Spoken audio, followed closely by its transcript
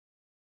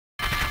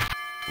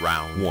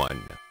Round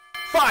 1.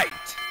 Fight!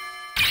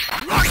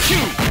 Rock you!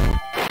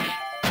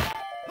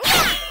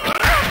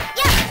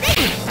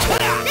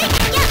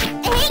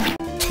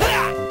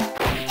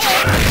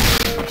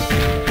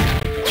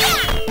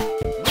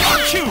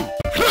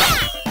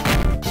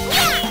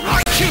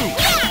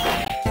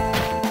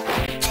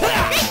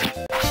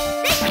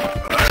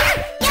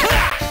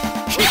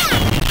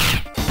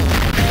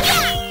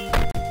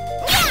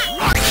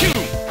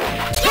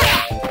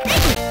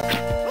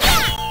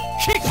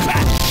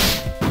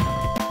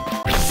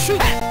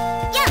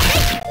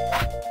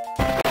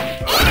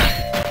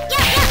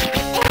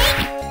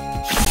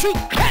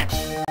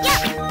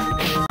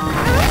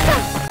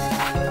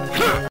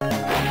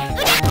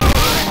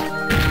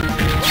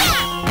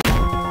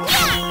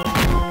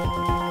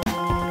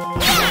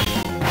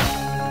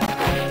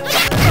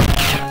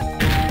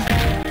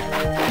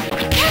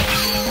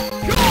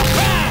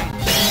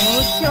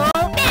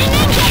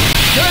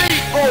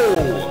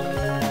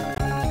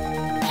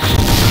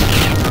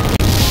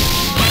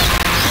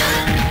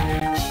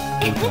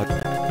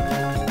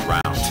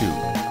 Round 2.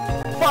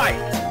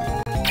 Fight!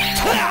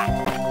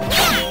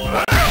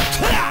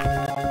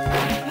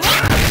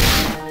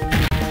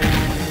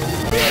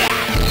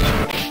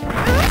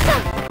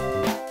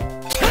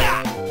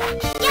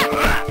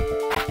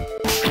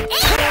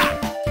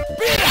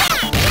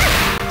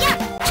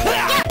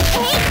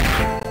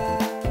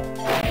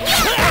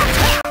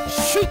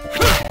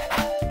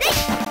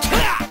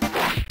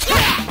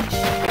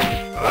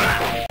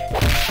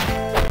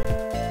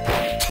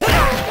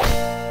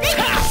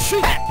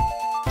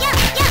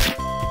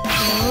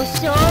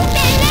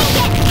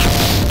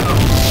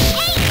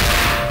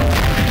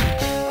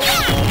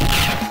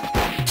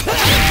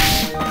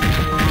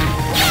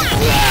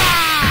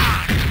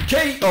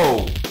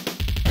 KO!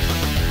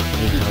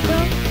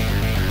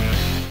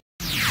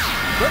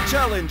 The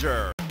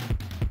challenger!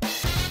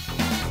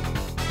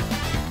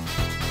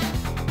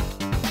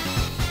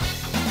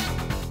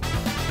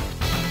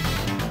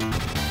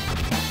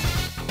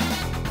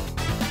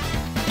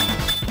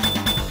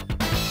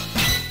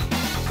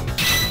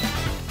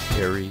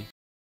 Terry.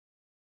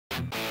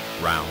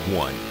 Round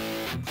 1.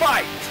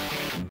 Fight!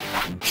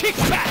 Kick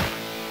back!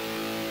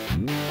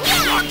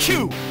 Rock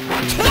you!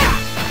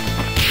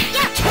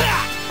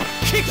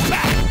 Kick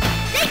back!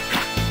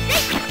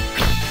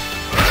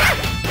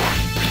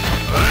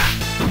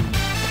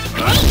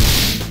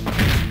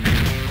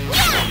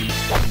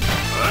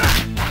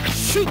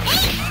 Shoot!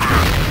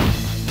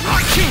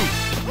 Rock you!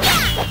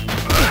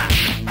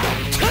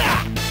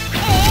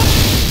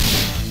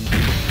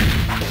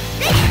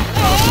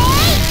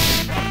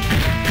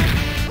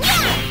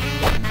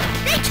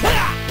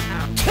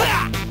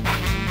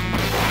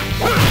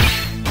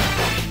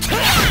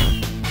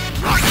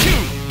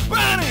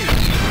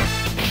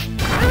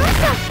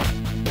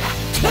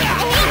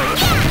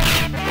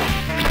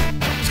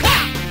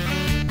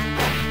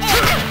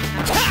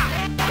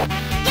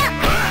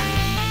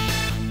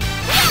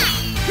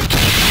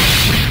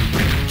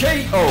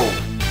 KO!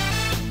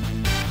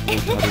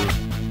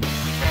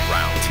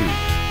 Round 2.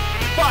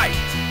 Fight!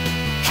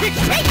 Kick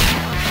back!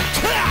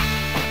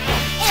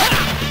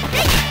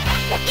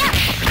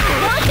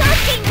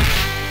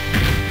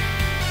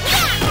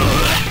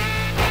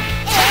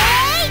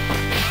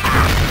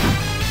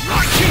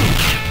 Rock you!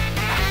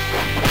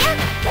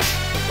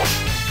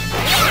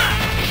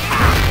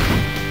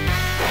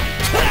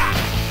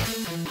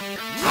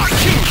 Rock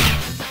you!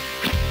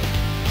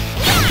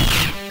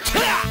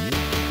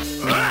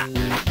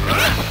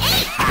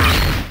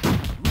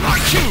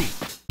 Rock you!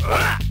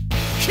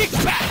 Kick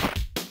back!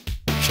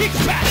 Kick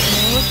back!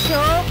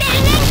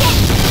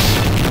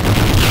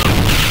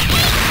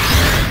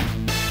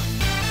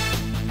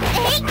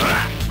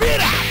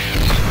 Beat up!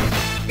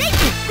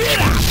 Beat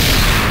up!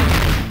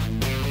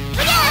 I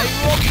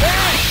will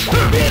pass!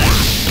 Beat up!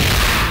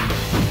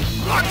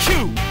 Rock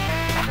you!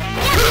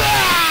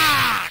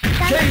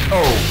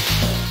 KO!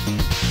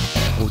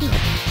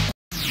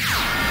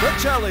 The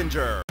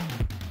challenger!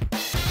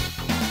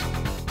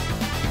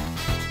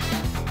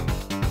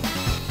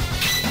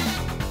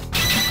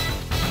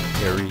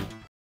 Terry.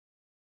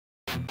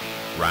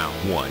 Round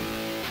 1.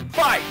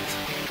 Fight!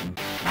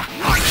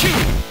 Rock you!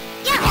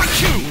 Rock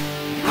you!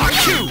 Rock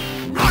you!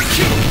 Rock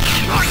you!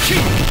 Rock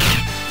you!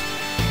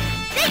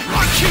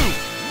 Rock you!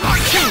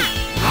 Rock you!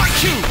 Rock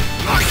you!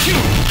 Rock you!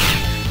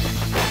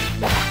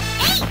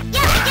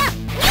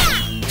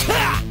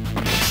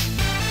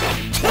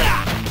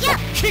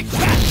 Kick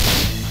back!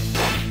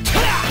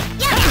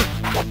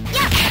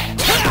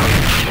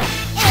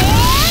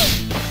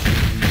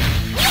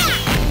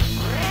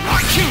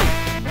 Rock you!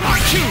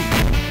 Rock you!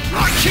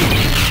 Rock you!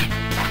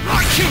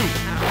 Rock you!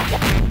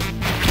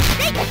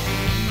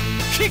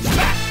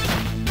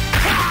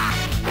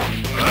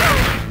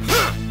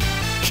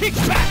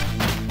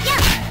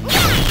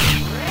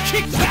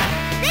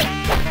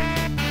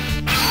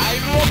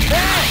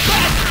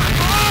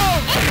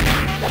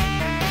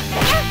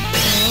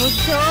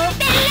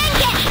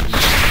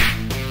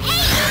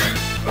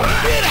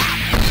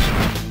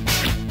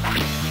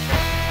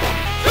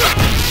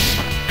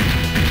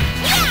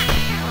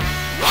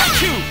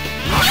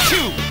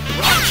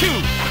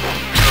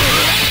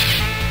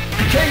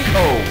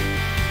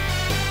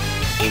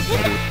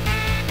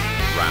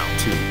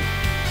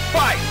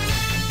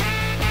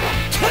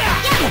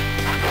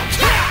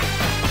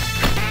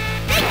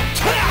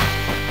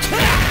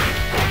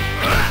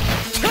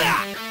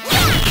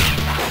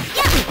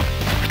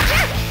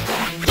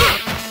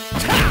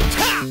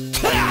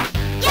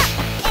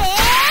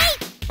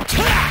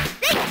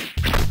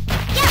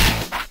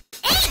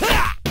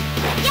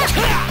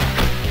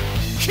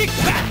 Kick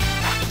back!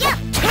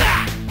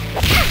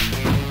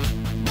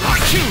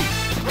 Rock you!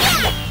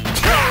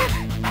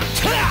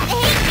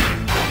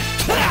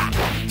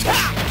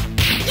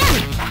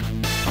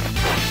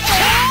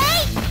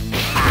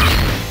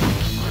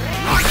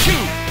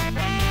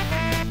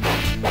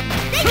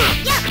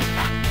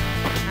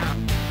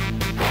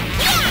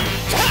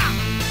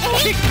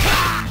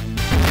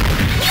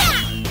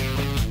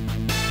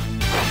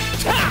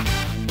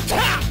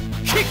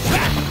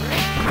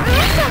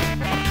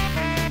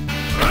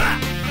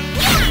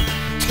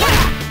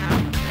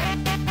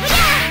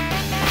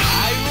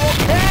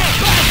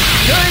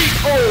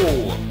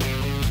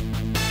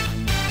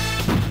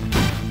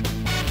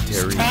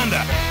 Stand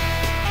up.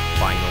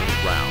 Final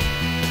round.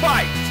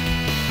 Fight!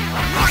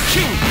 Rock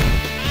you!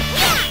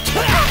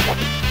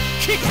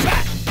 Kick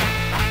back!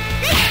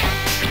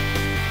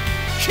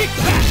 Kick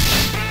back!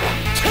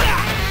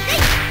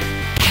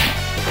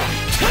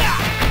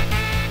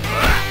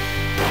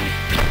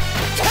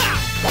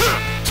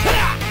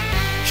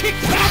 Kick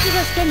back!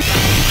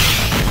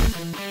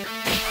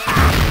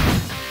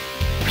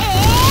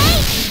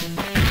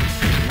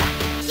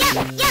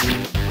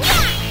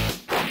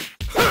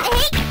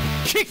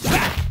 Kick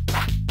back!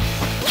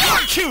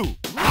 Rock you!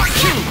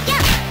 Rock you!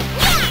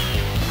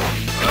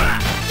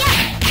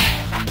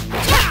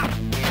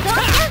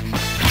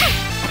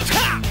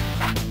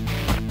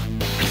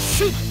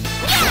 Shoot!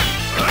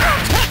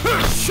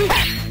 Shoot!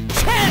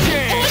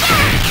 Charging!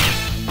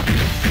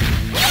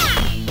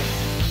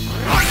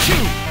 Rock you!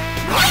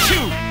 Rock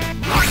you!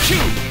 Rock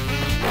you!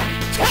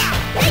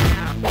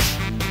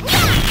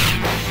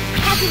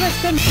 Happy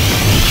birthday!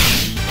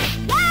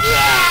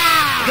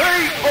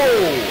 KO!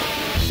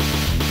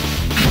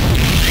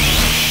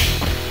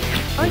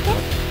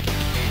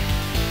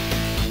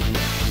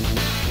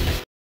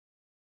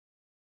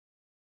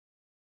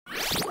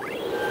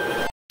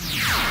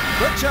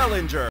 The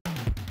challenger.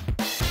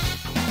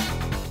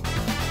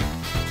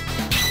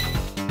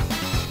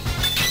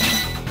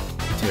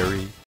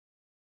 Terry.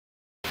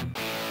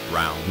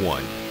 Round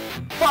 1.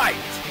 Fight!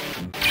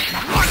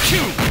 Rock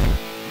you!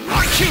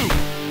 Rock you!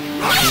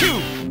 Rock you!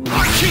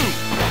 Rock you!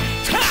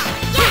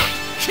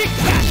 Kick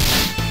back!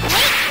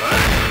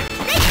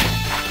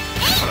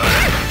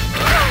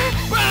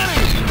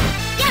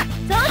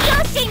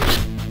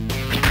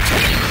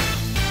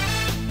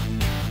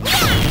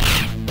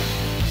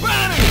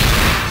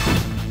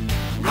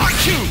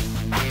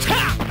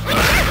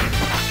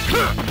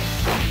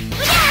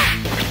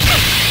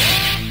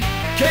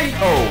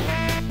 KO!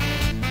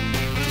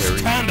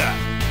 Stand up!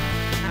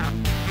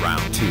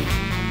 Round 2.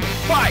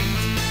 Fight!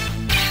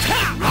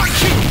 Rock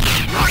you!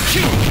 Rock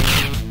you!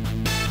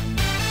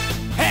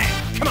 Hey!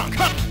 Come on,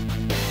 come on!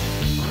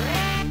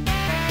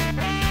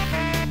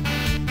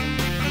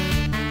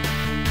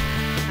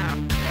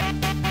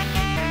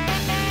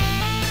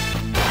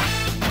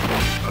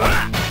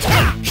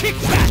 Kick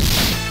back!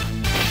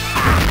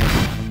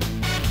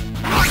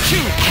 Rock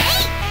you!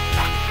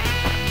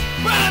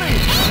 Body!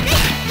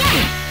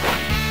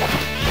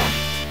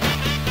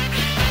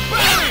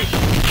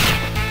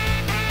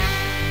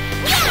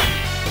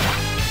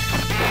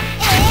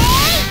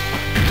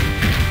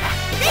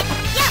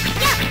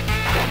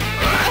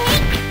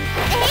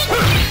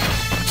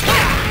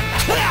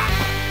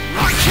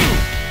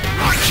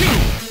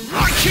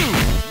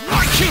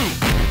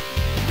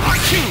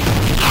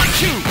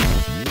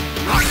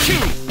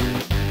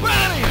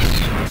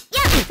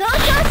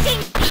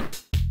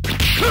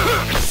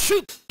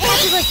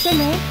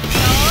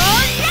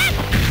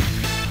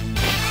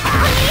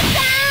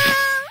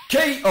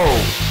 KO!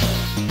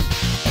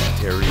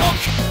 Terry.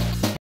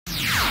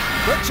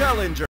 The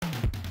challenger.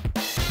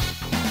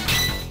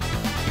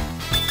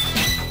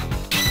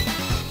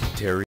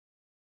 Terry.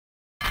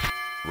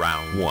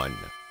 Round 1.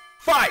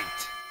 Fight!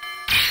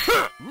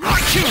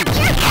 Rock you!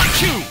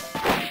 Rock you!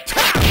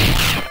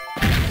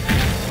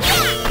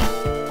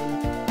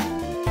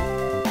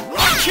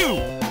 Rock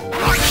you!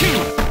 Rock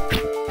you!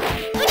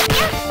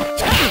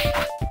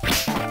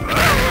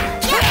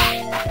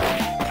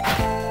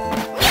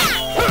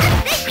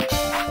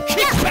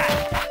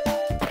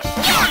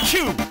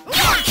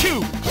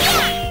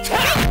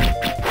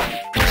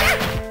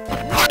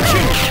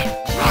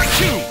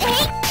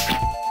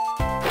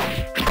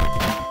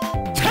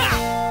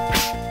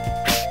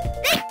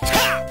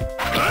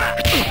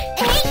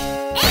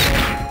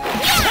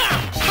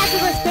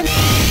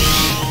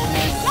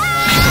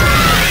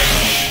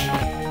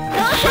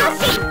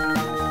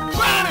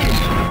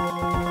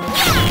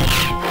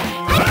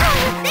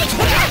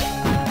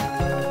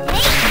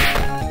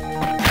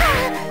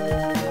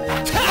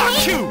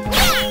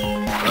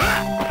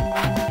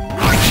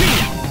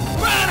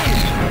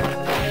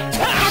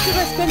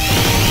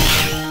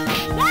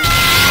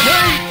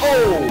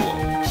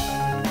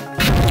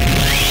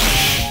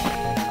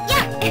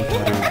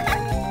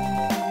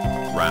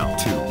 Round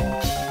 2.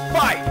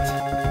 Fight!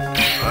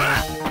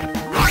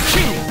 Rock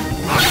you!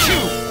 Rock you!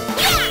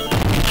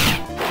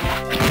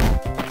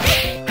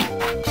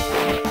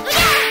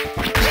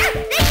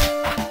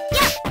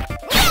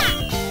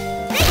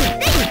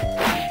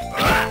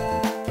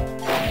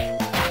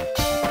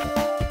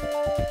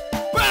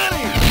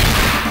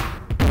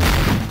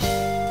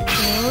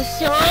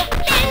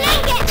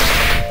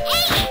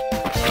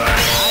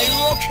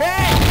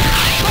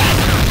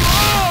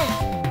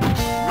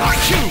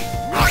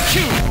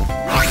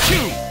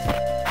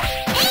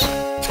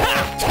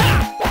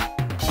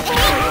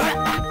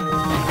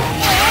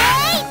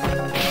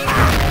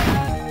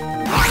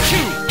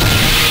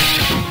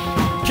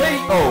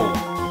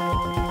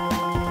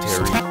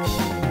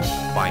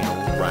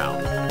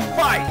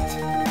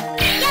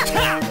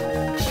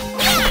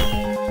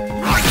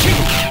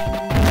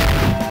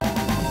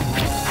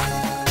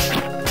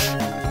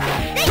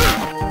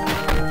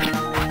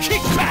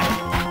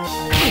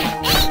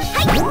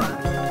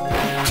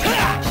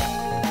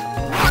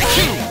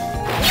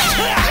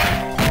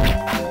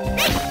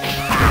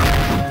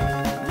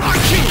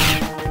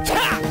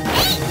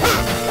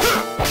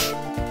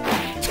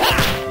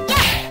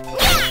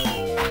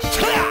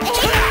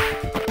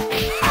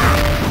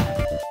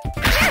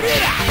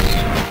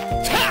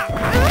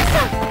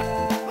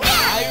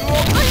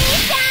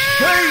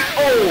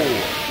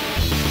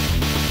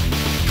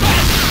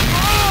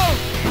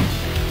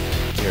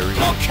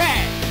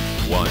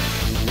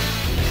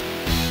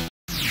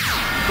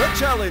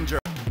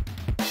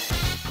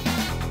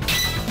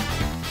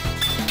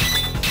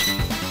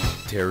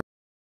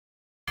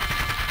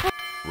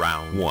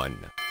 Round 1.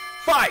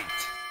 Fight!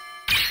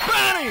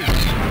 Bunny!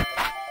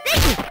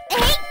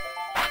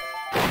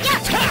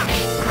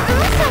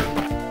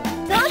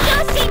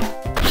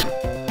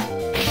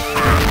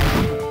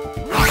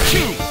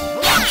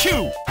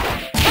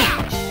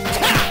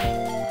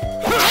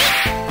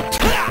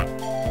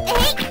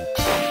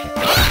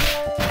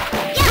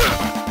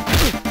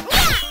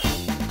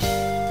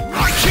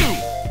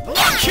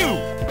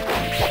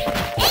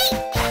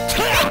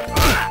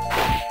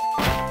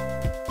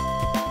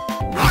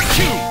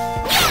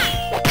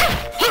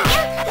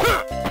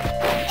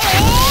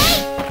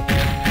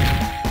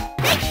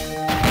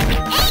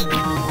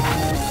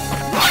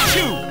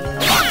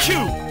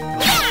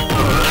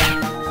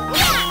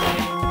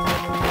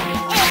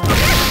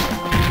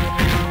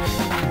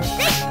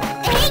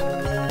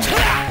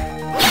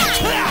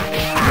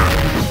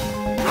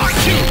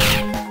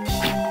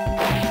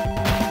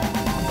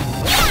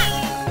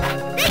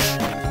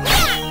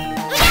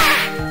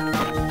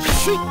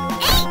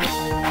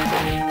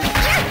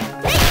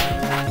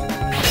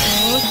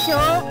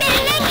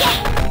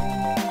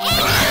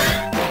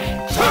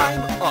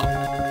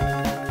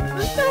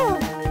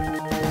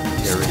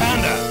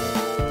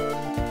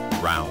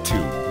 Round 2.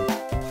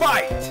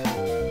 Fight!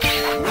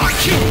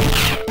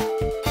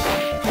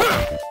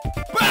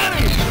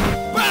 Bunny!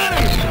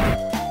 Bunny!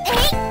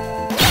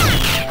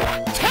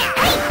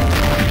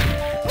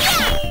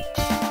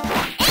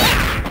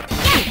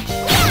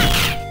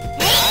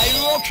 Are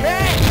you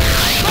okay?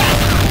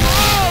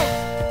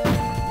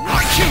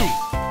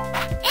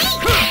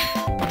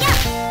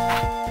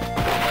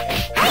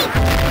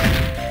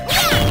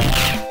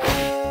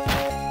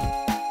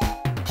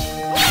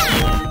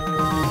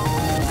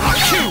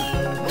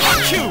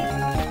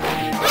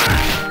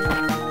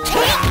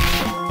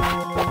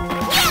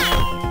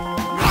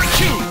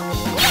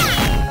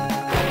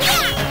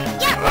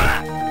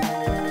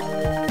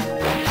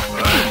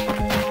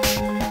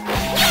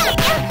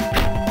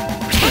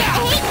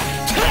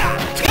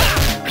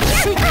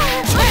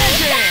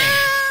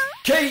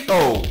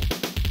 KO!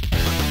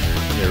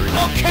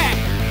 Okay!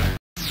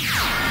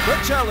 The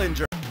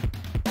challenger!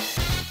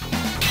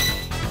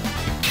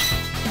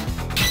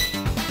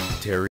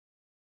 Terry.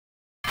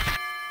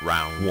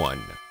 Round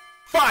 1.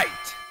 Fight!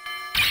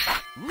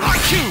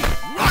 Rock you!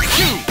 Rock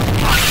you!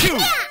 Rock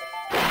you!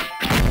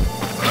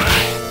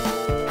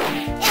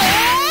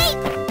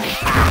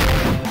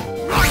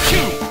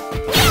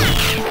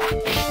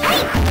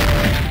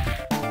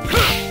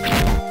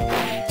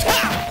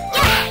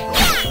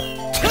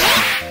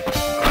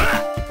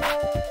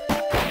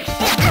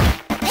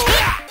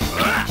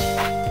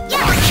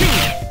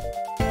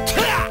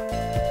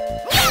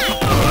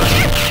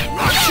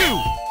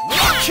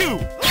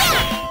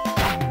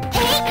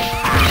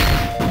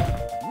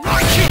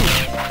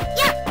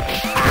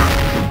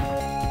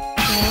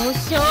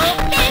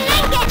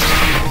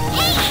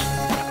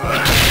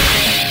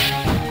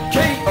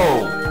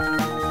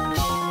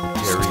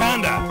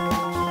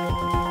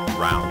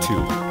 Round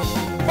 2.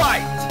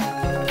 Fight!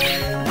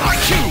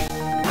 Rock you!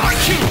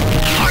 Rock you!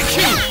 Rock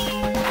you!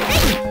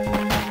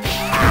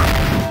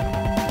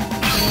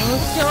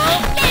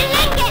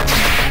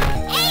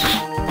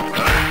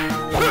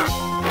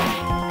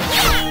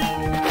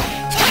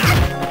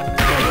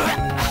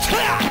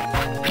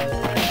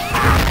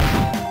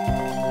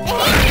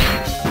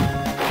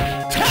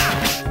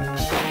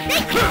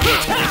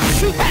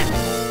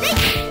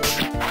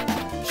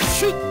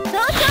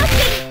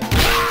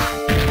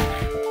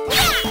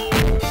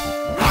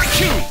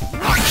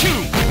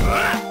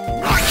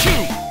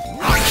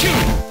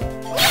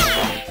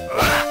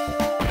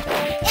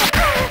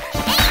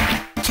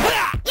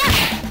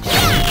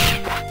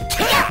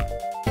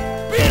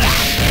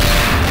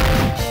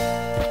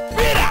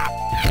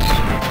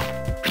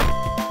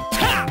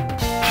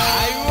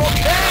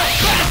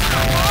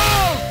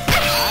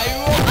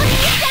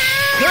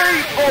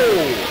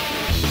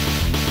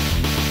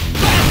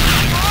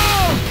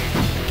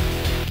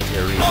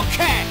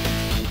 Okay!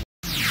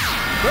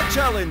 The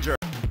challenger!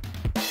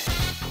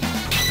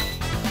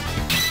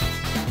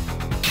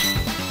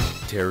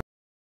 Terry.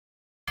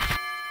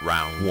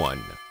 Round 1.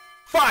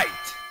 Fight!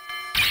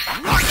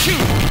 Rock you!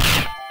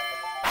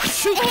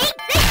 Shoot!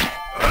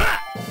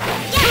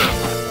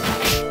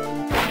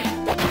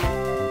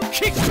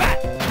 Kick back!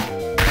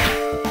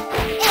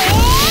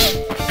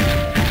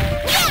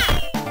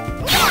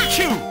 Rock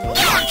you!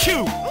 Rock you!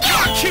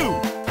 Rock you!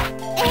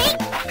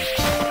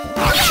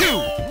 Rock you! Rock you!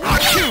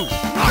 Rock you!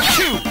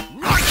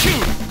 Rock you!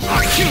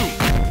 Rock you!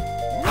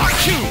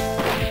 Rock you!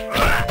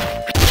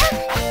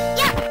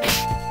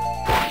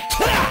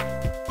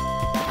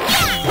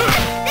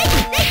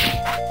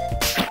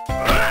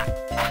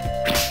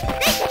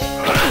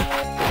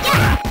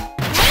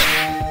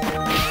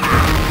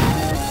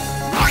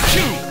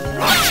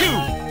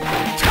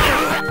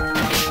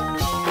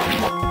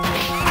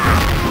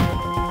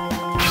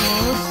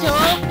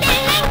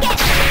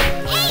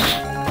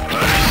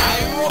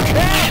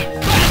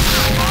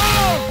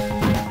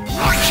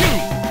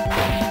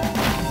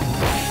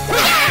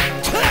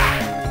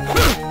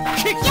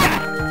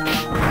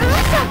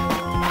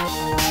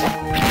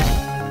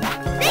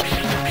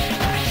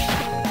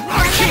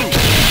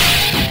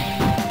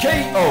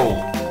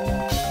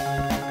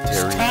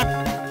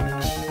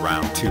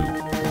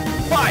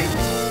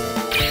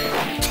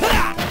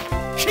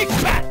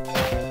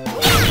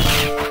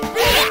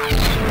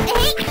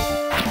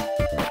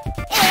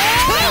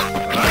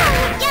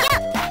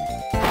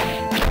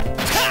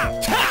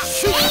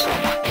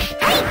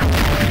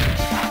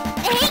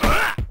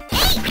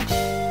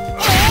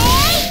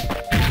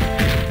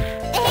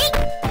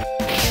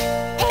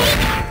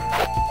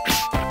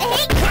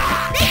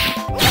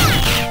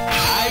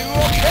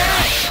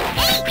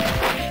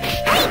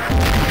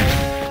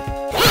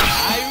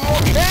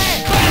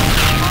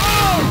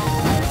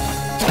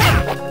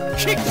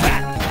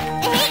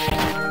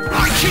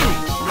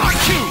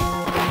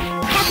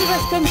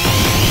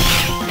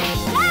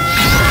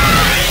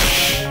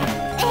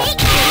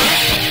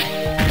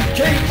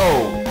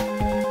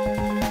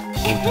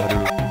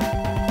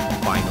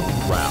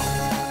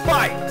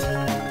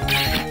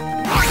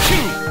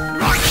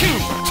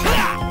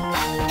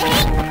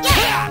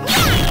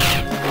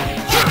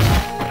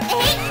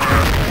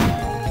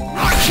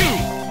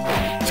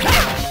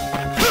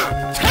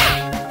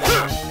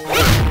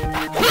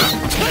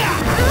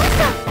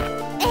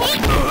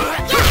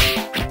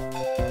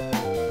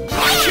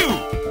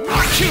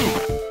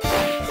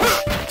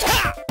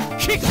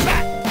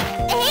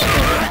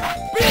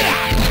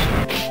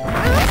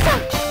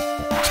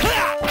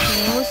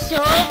 KO!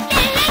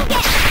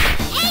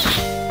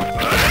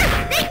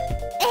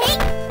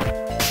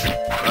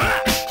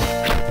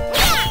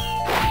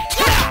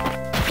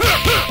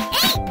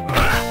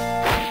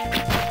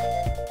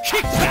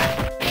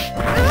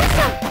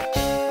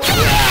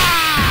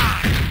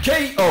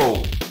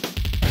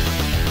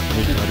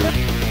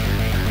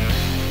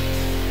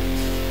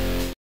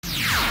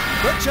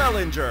 The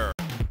challenger!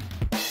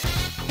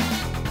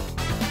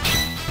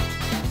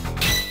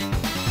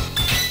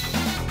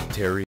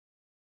 Terry.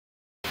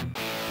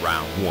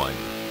 Round 1.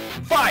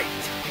 Fight!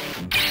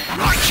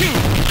 Rock you!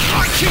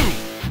 Rock you!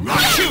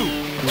 Rock you!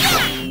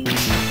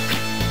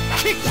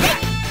 Kick back!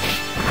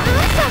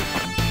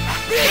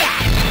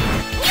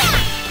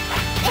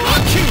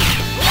 Rock you!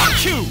 Rock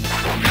you!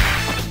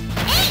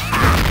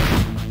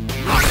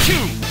 Rock you!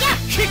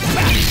 Kick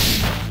back!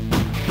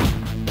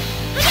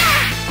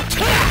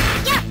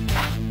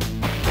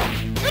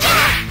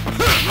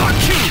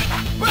 Rock you!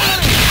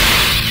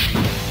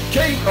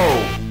 KO!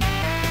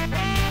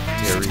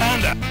 Terry.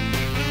 Stand up!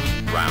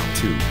 Round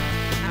 2.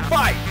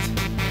 Fight!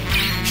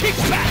 Kick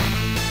back!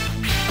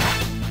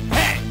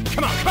 Hey!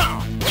 Come on, come on!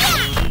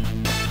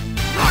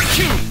 Rock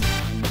you!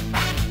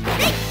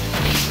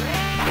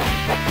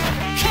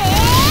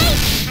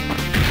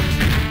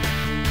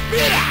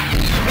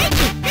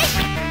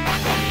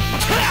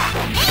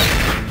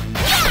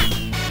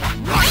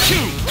 Rock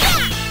you!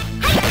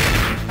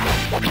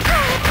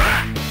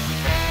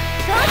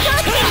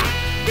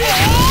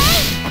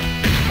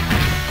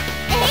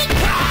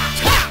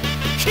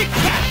 Kick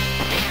back!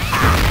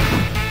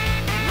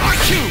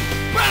 Rock you!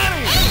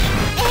 Body!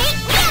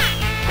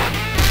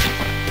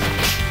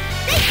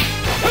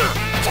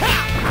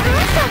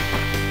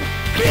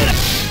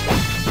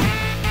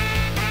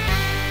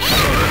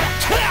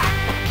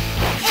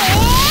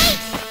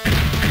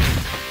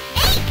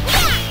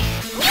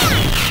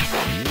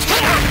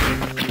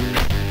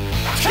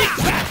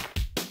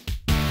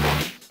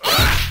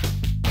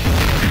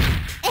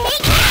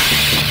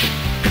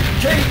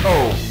 KO!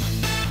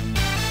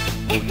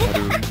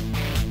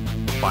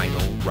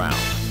 Final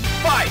round.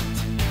 Fight!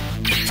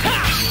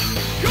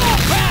 Go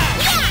back!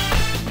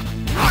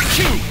 Rock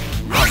you!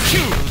 Rock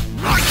you!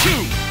 Rock you!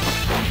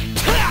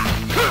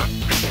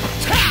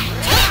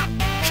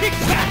 Kick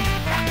back!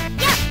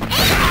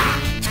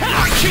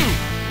 Rock you!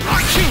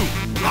 Rock you!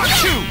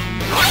 Rock you!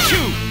 Rock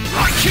you!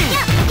 Rock you!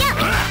 Rock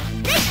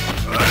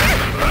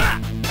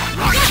you!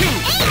 Rock you!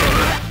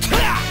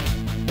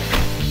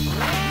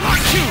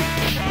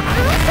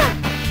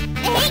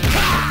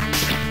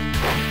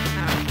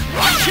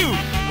 Rock you!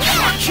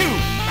 Rock you!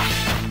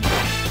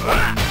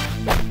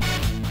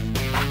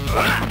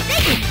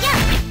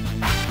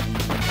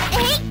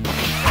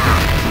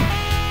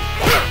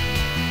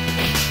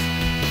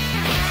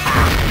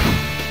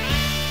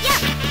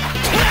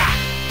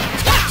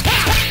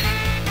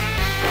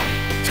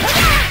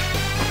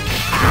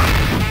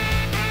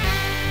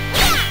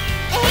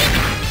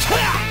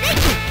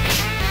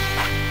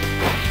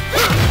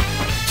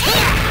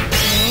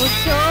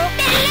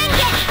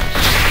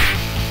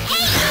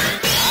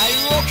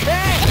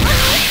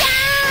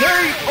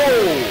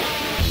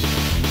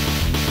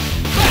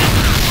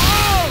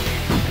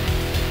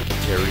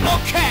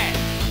 Okay!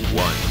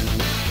 1.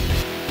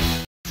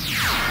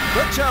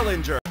 The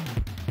challenger!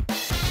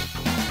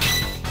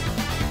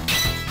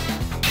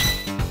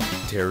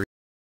 Terry.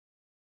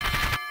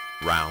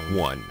 Round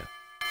 1.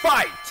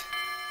 Fight!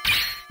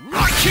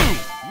 Rock you!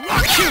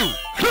 Rock you!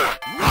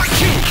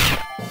 Rock you!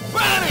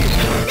 Body!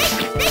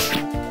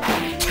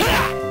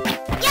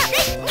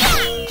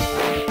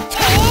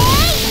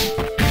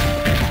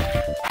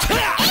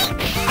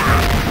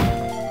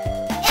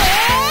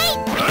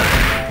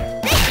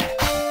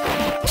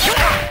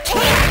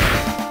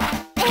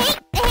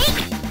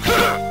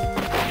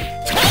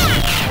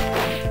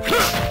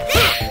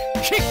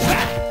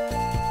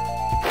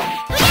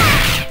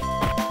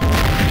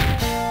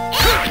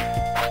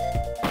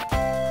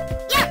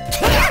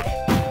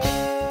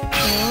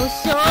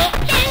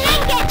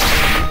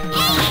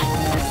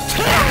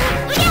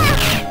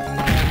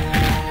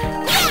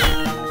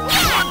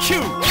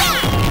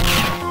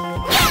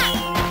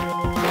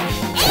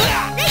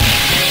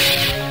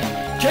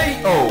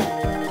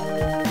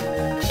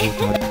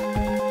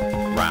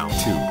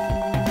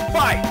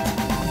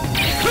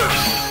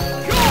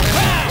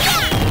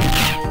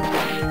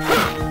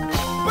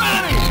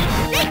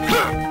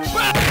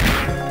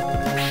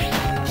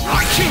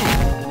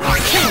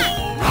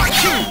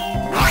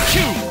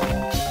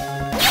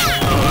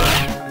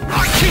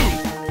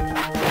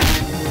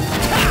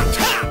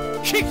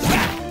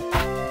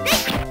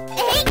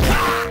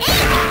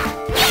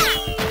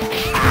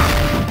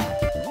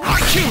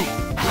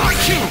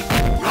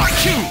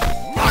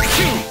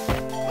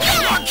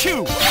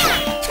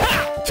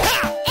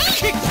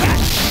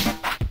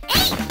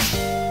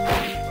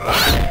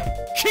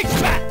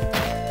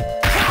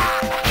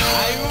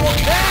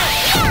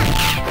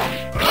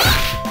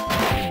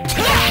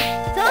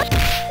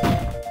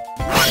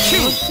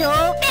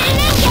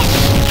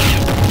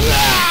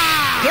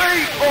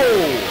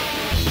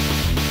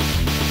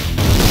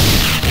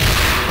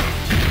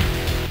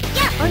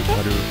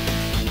 The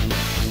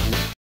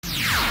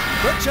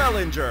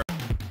challenger.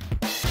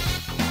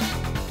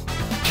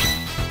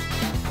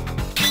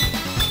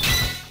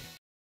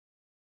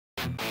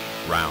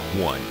 Round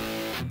 1.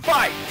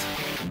 Fight!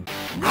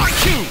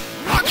 Rock you!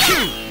 Rock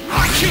you!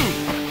 Rock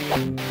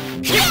you!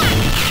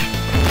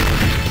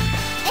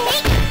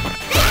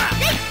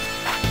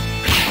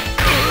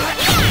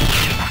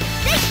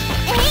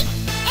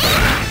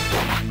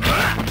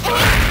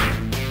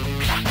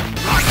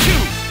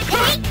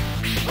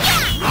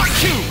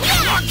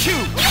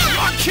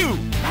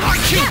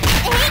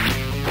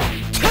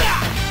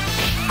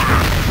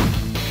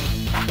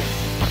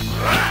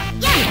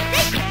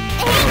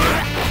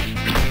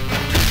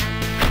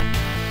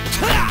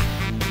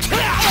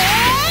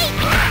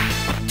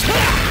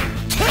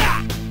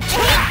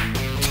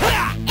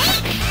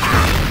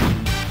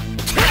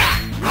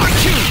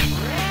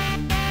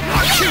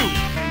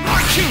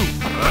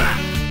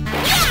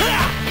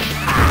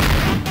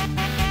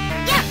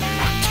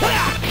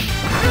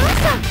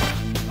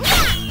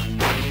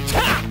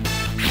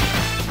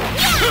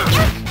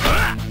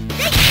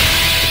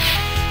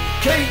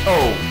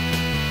 KO!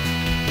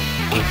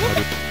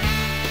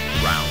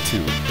 Round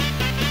 2.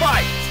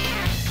 Fight!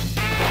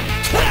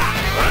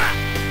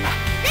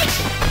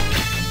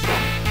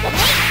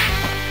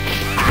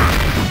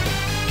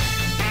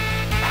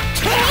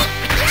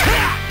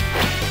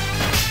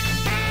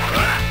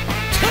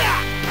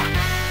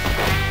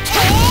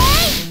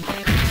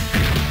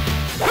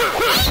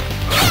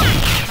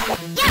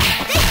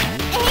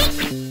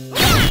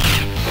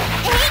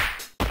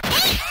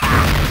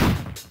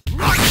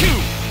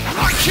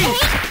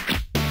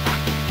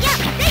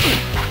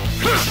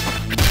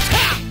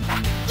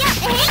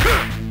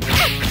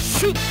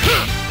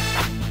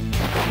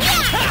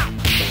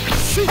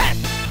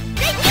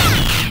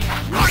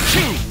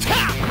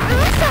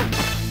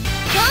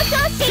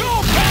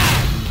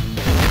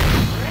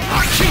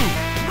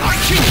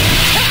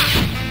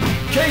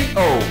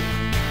 KO!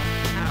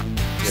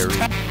 Very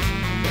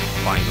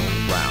final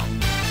round.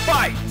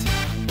 Fight!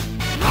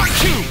 Rock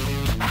you!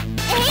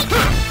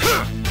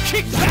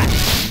 Kick back!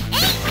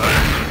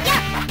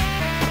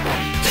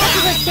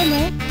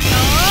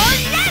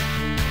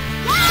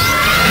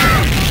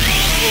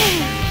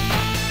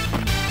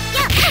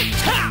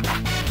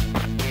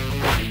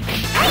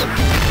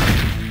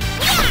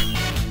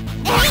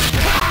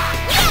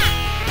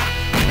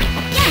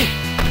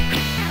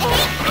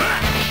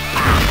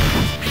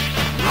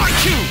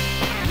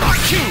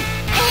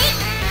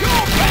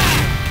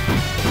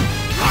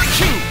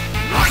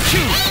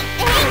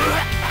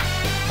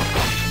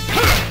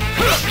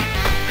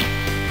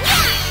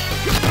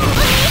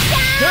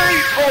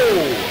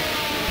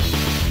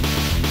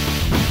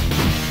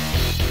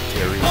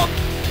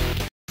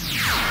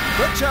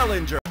 The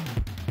challenger.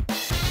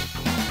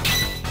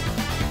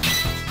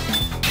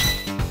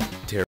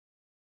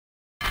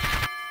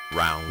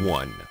 Round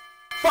 1.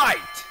 Fight!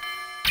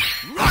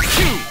 Rock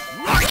you!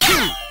 Rock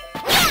you!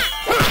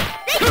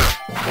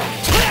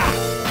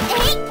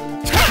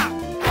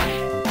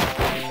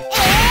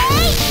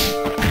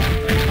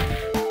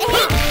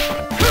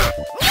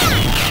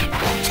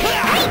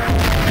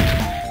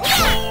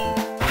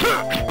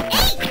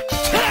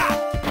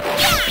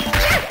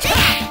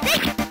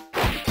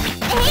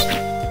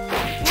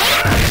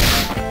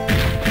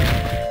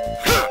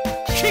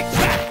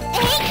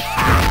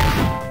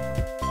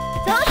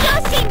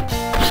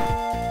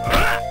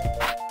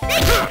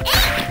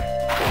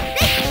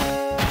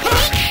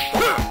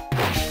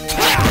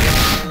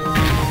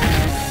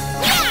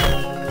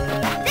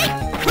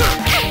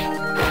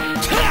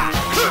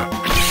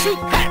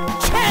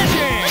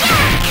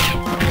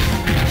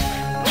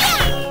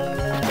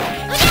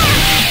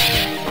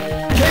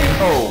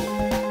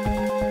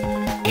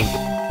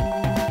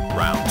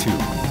 Round 2.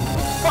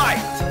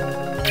 Fight!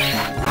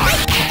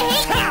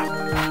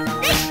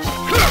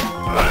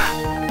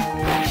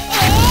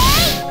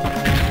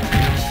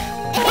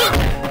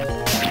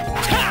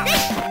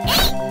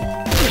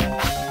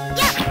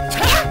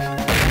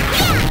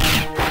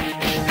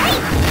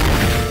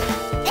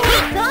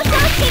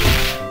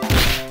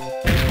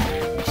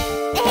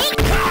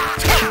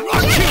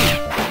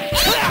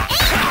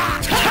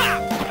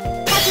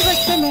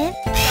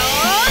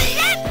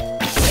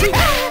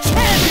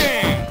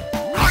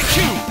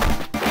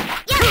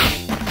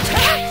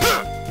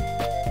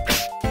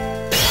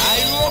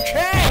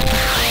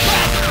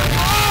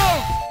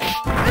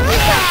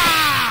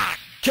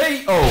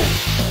 KO!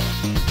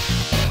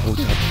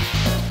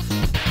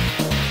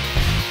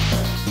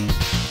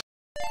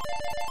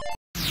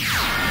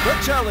 The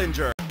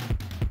challenger.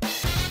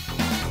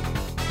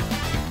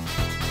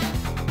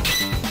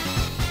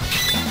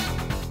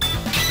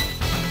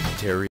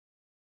 Terry.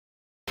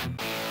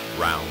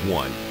 Round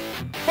 1.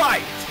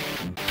 Fight!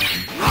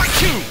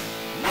 Rock you!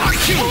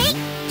 Rock you!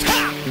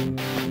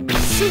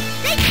 Shoot!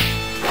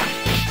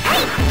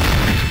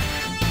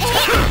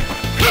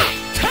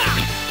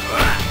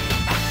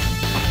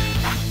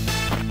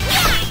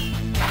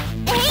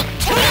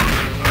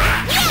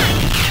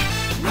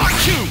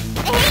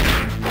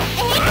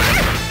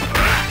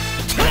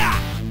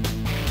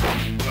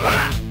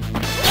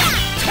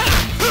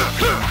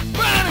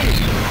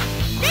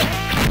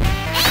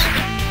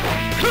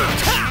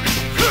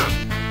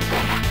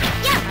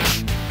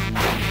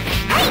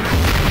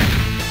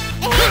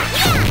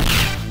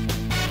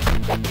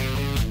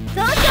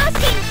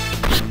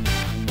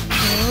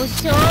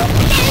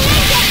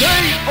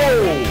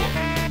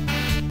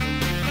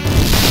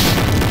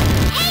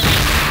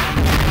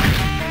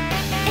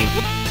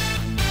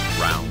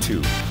 Round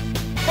 2.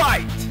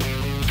 Fight!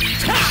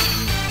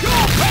 Go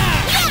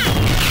back!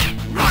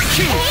 Rock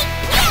you!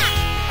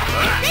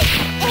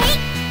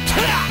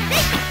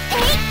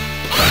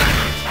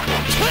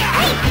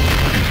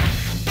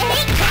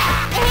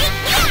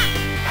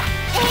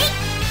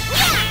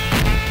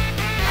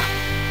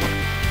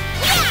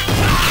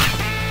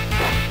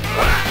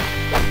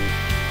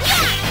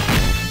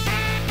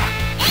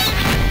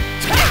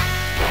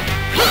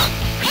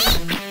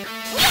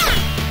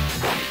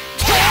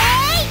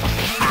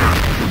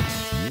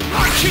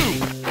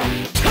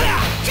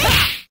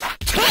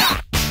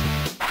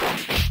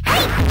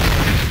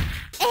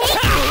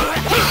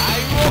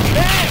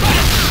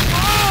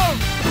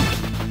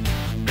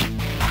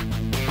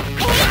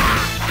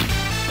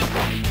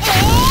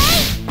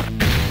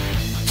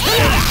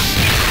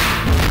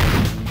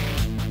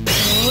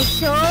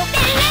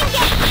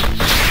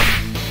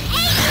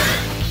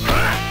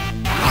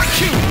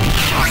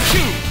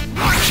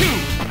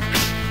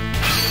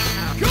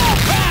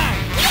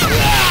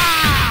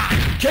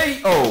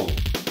 KO!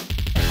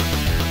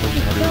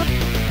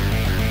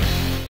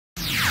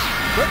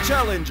 The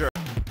challenger!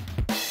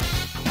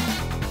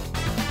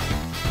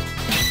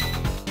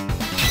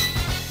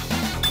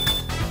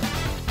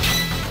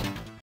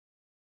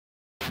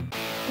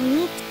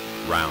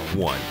 Round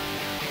 1.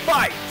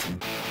 Fight!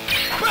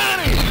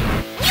 Bang!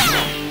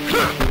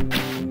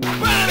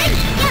 Bang!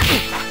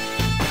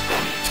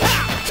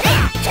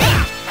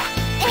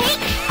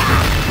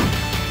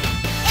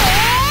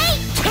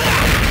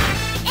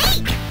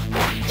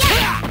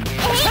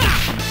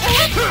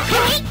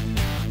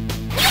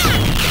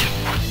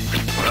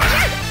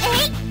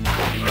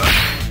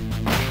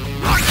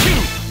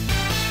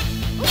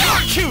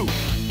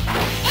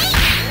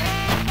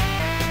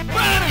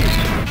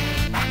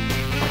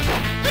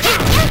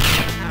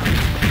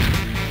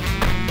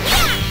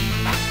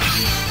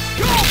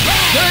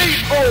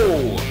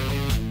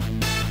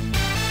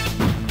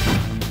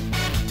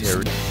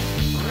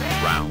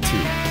 Round 2.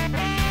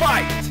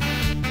 Fight!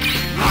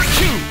 Rock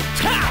you!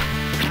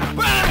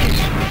 Bang!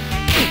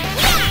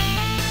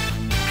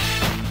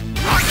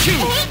 Rock you!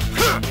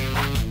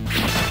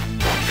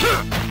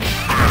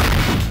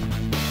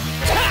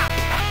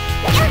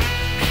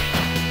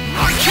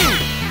 Rock you!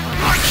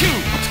 Rock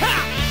you!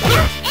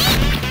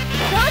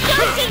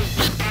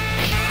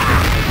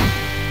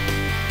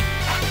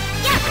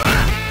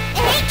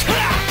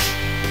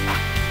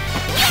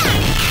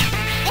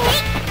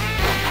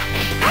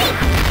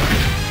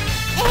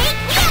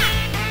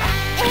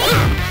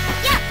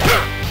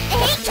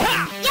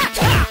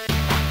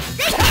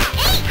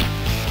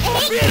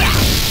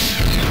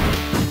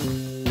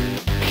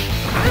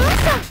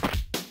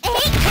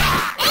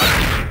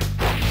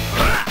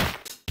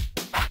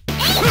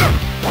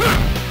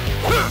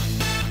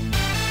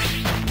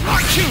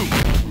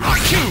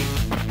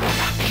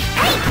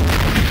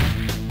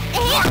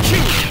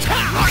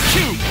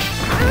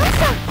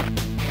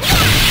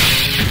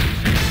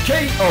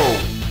 KO!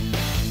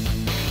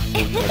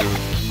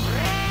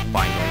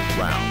 Final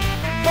round.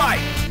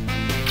 Fight!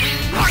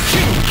 Rock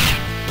you!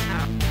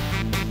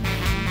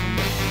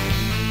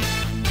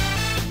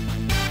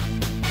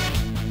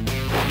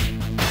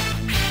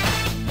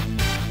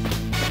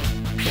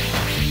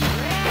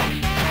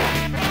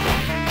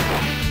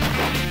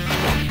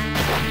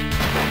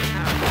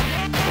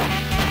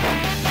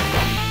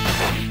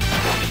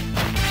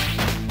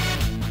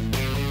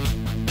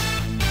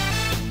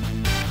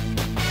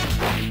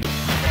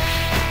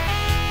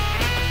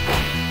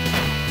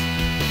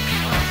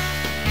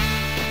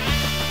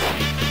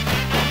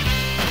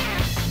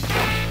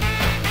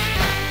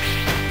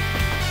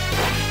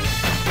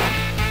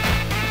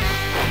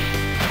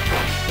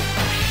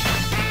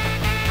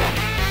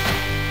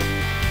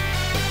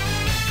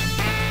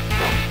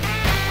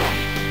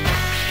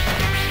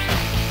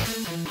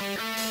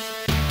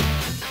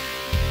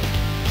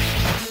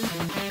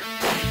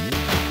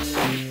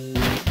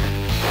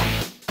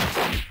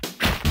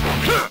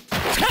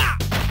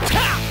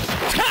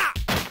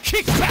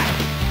 Kick back!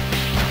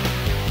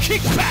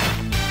 Kick back!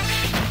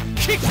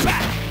 Kick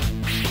back!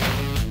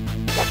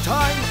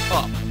 Time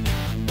up!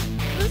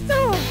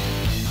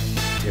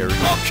 Terry.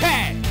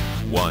 Okay!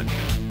 1.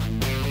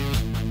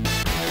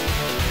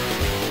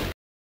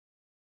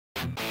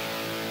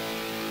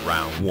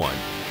 Round 1.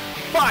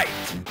 Fight!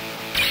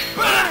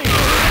 Bang!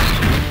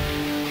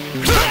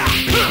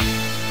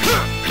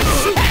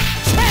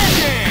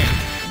 Standing!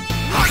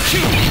 Rock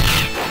you!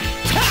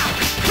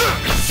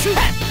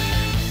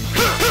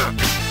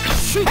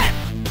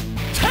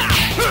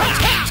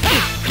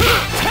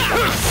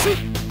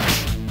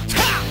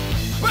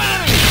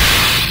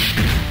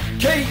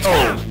 KO!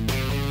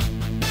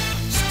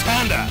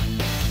 Stand up!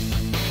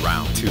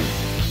 Round 2.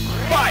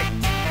 Fight!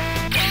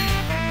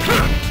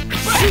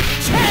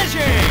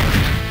 Charging!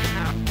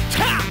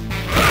 Charging!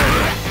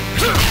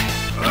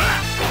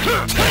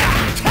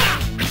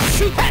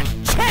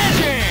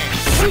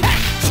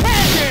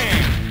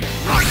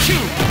 Rock you!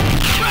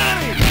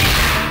 Bang!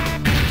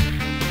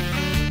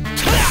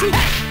 KO.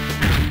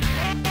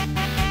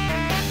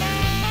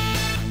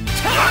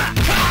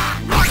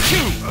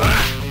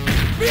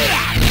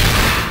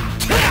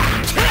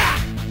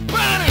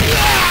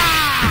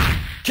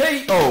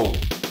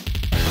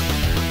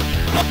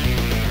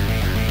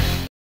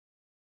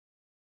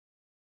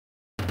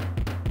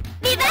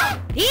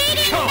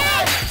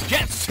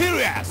 Get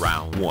serious.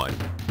 Round 1.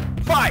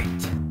 Fight.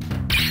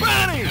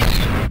 Bunny.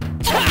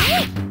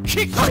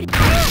 Kick.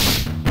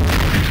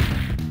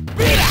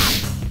 Beat up.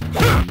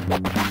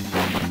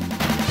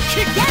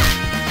 Kick.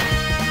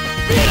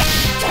 Beat up.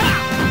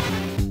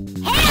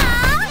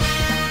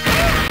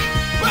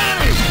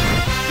 Bunny.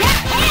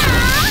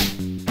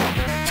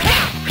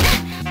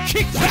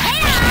 Kick.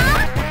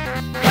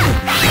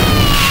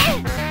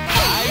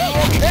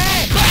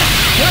 Okay.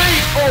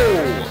 KO.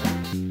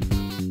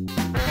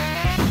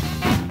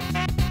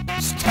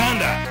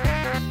 Stand up.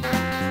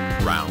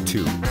 Round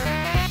 2.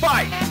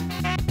 Fight.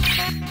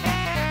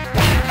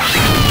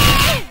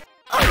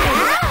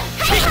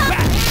 Kick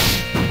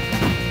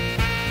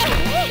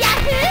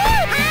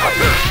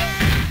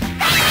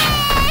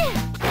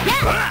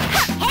back.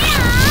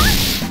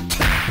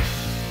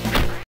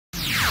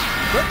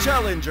 The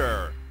challenger.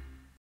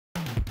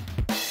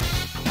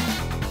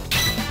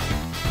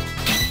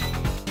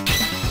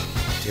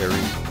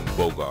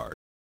 DrBoban.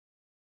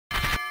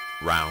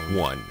 Round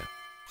 1.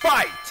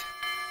 Fight!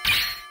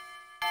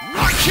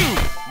 Rock you!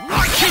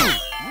 Rock you!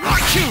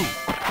 Rock you!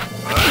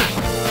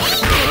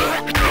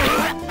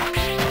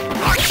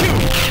 Rock you!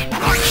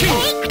 Rock you!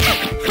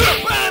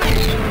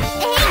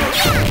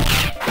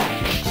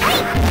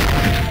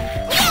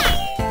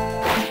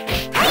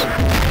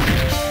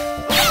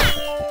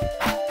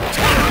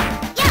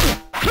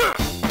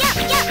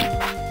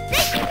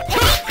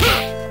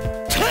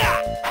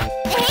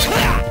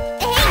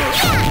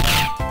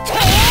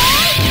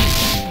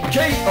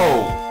 KO!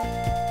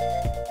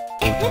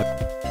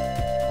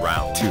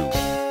 Round 2.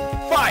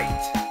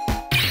 Fight!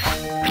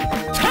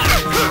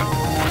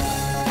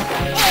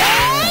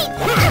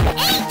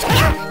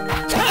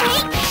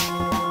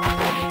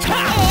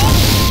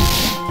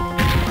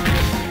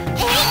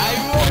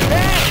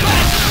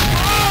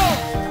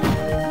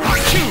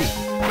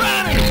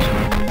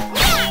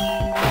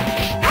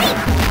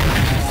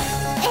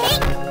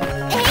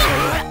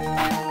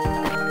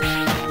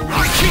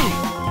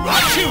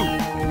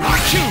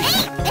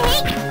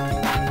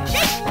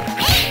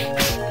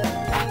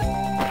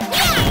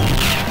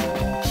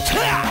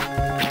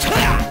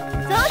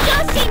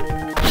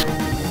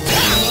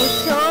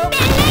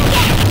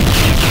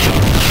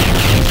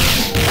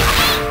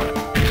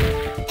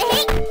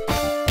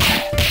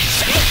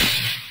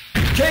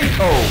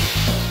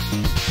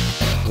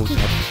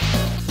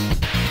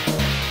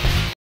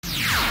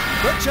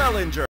 The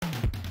challenger.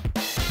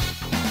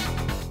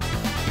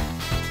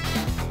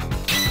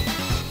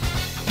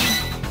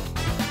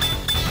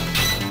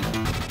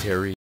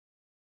 Terry.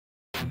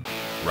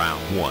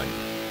 Round 1.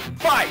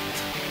 Fight!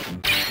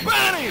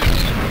 Bunny!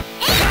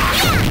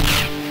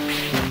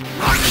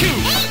 Rock you!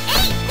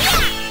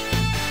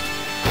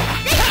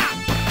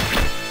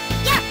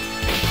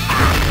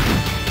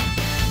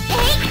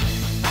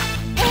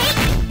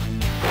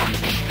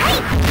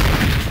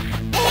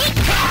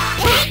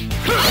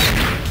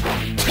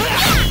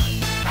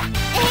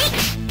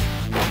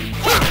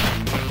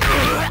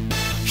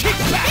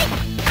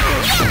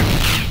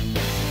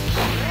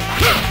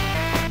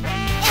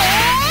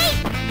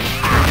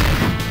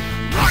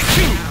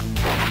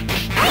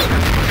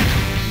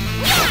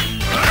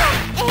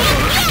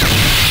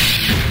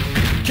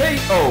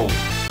 KO.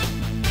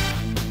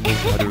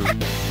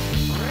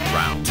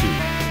 Round 2.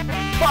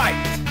 Fight!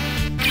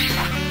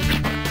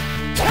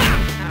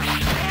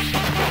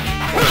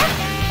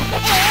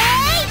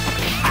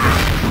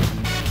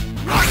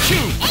 Rock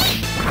you!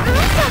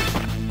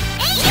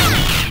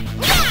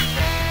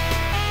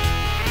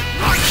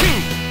 Rock you! Rock you!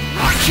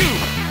 Rock you!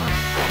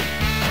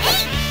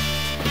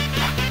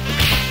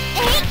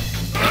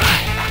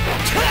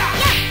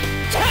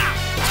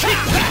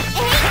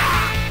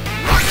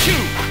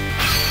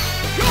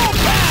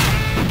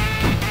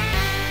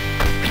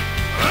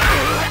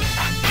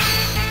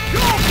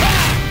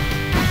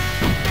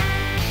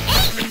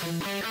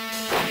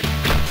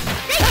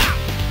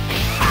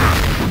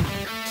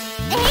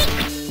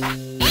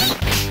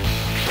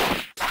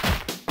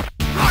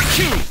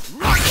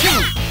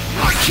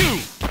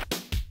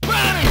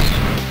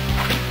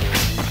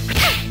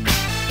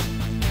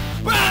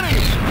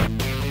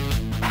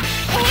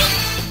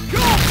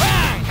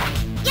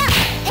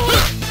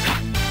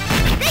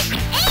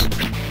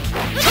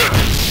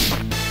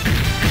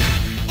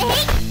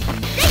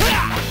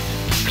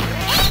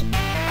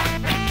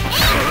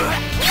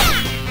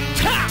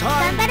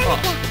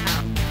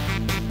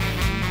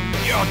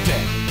 You're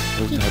dead.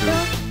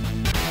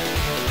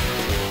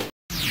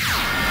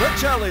 The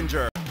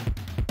challenger.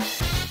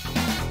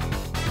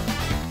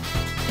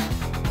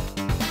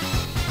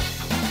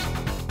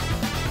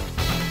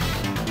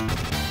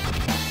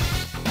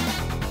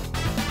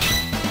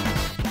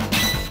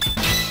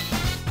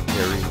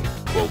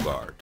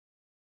 DrBoban.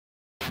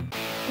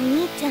 お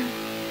兄ちゃん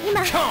今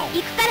行く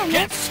からね。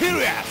 Get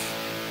serious!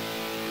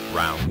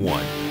 Round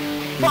 1.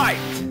 Fight!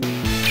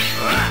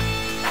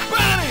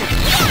 Bunny!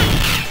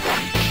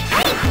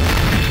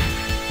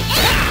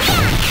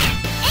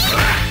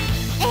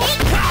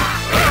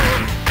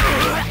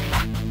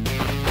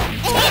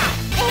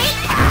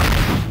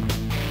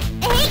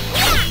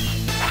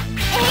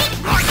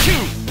 Rock you!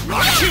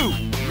 Rock you!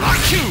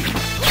 Rock you!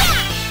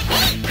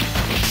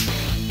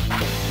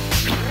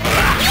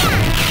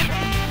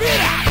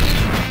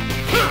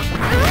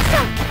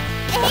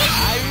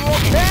 Are you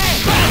okay?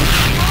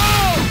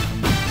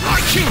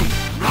 Rock you!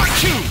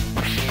 Rock you!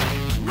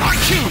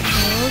 Rock you!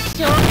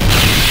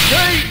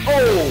 KO!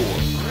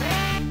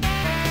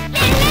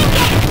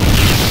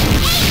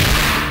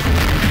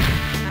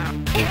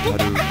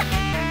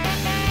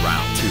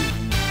 Round 2.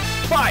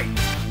 Fight!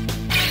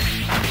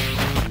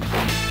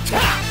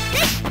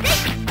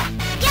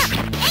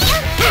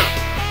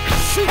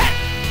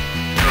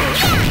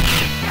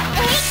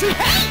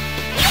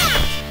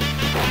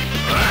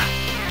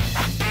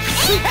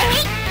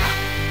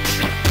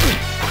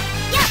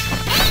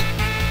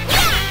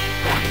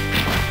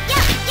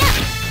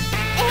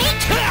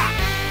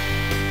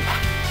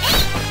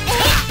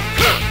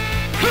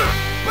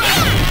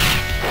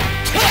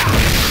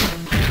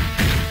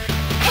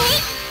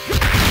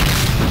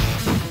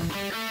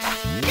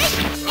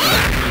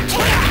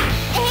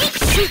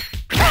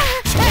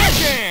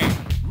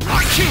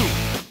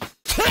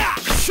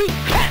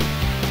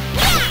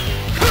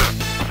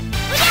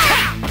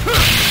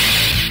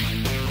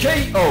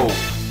 KO!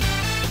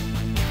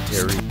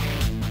 Terry,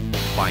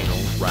 final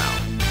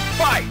round.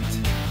 Fight!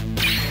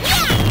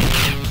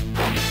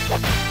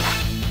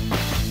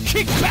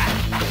 Kick back!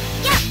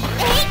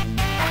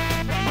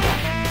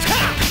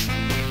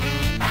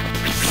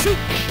 Shoot!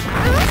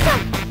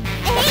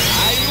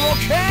 Are you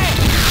okay?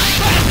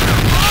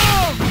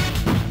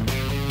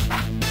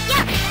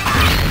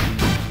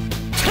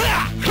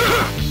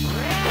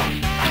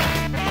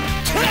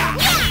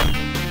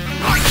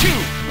 Rock you!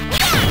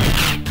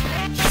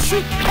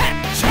 Shoot!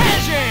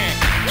 Charging!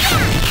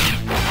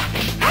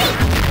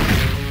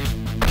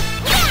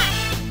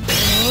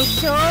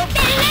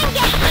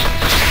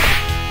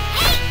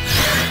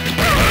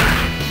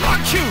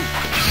 Rock you!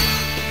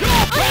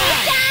 You're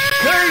back!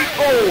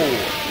 KO!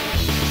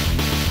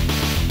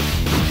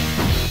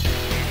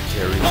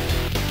 Terry.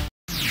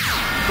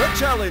 The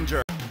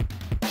challenger.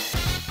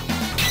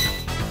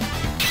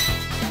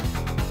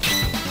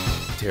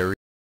 Terry.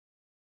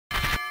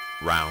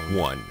 Round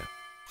 1.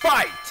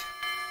 Fight!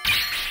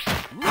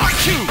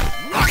 Rock you!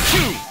 Rock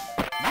you!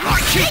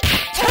 Rock you!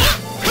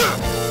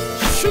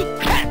 Shoot!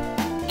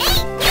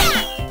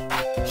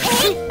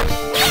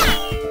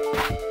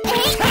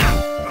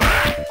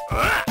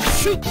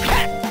 Shoot! Shoot!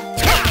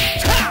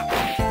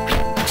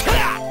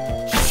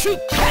 Shoot!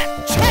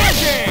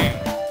 Charging!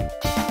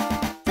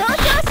 Are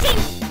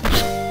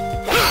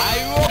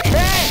you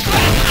okay?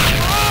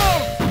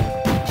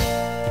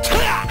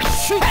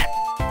 Shoot!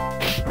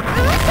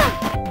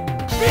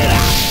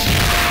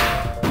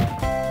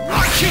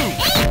 Rock you!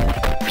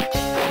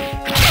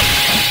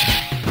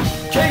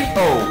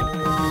 KO!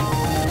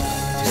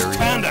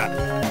 Stand up!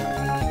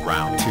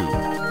 Round 2.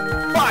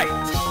 Fight!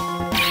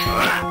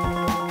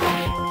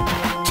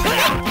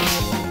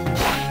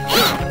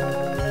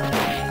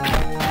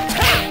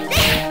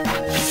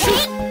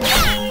 Shoot!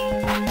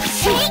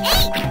 Shoot!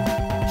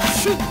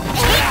 Shoot!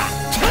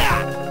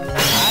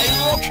 Are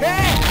you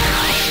okay?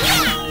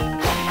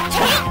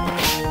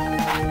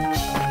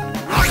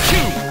 Rock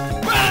you!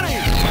 Bunny!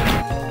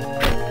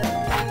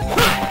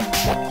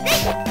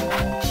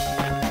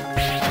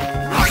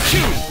 Rock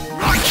you!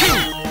 Rock you!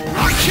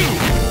 Rock you!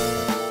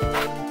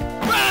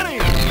 Bunny!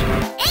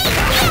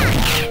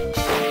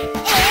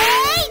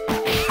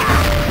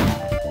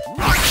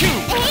 Rock you!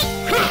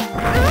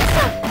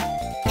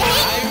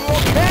 Are you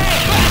okay?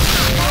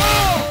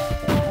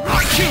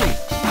 Rock you!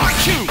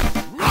 Rock you!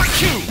 Rock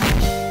you!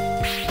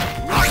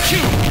 Rock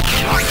you!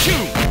 Rock you!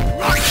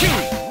 Rock you!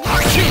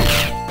 Rock you!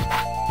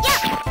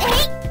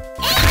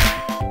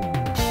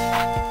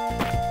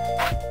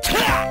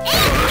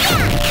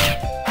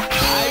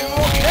 Are you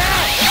okay?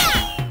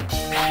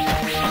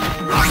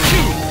 Rock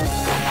you!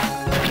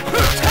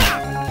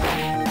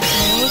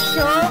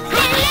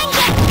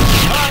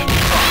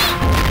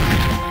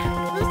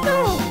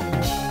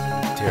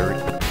 Terry.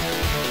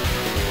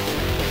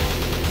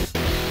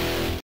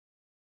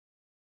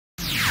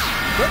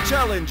 The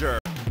challenger.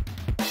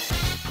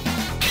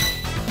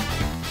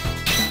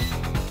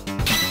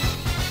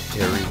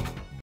 Terry.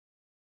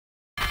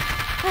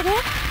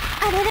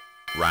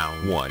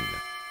 Round 1.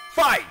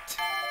 Fight!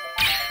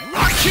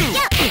 Rock you!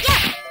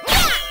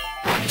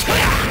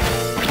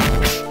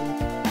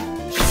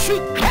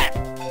 Shoot!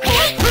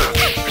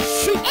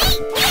 Shoot! Shoot!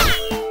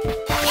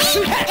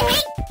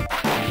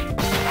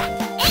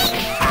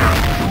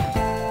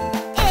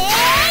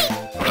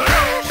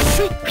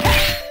 Shoot!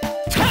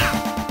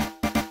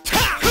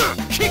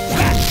 Kick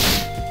back!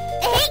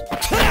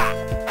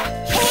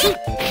 Shoot!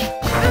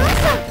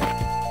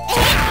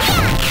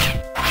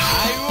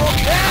 Are you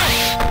okay?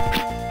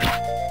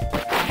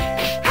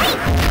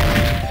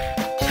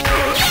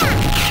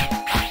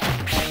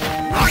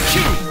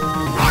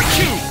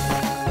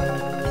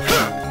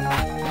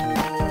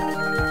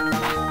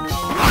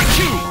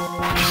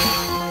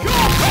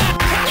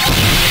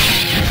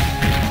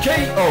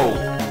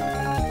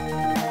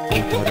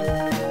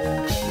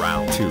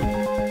 Round 2.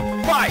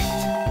 Fight!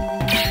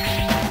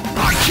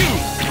 Achoo!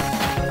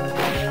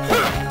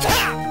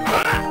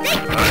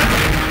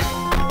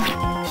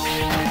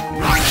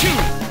 Achoo!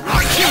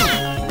 Achoo!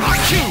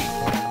 Achoo!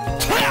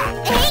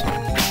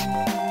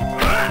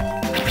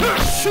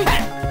 Shoot!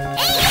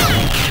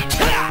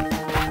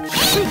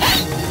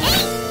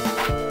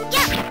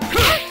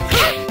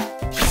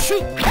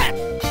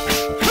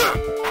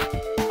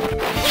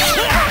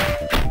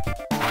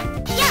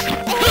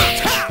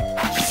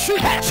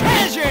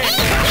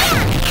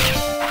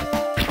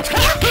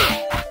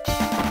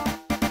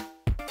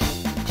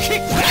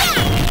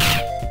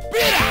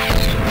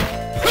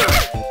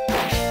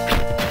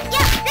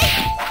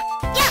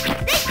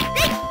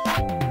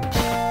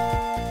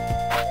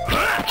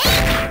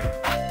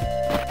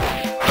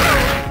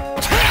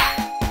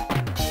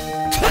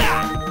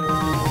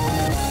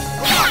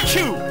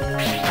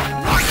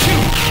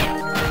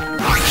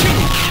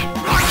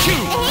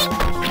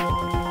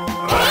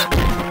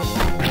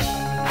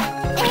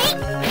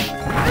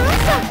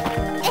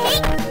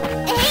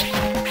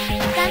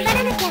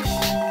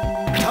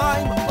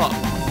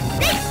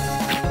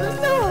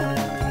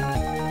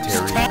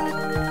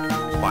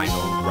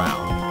 Final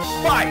round.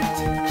 Fight!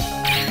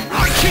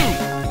 Achoo!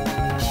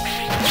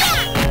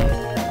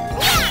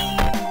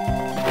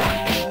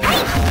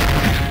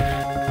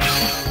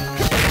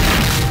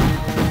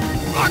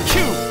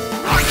 Achoo!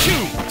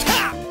 Achoo!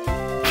 Tap!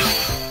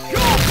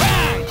 Go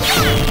bang!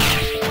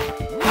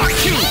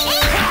 Achoo!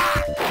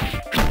 Tap!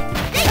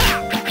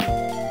 Tap!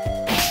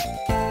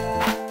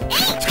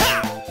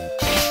 Tap!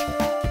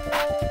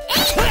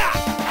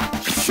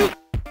 Shoot!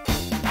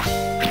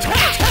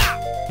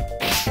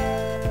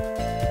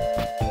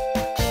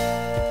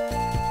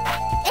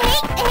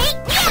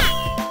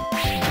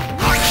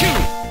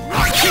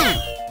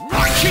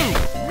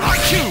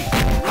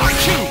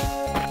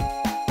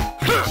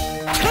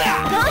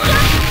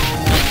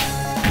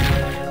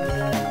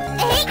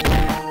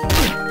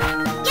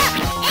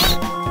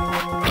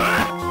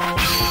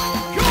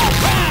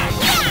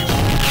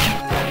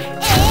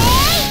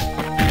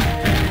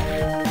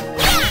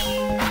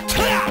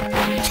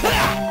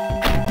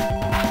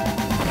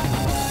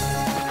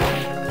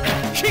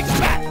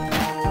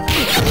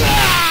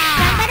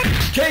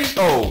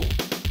 KO!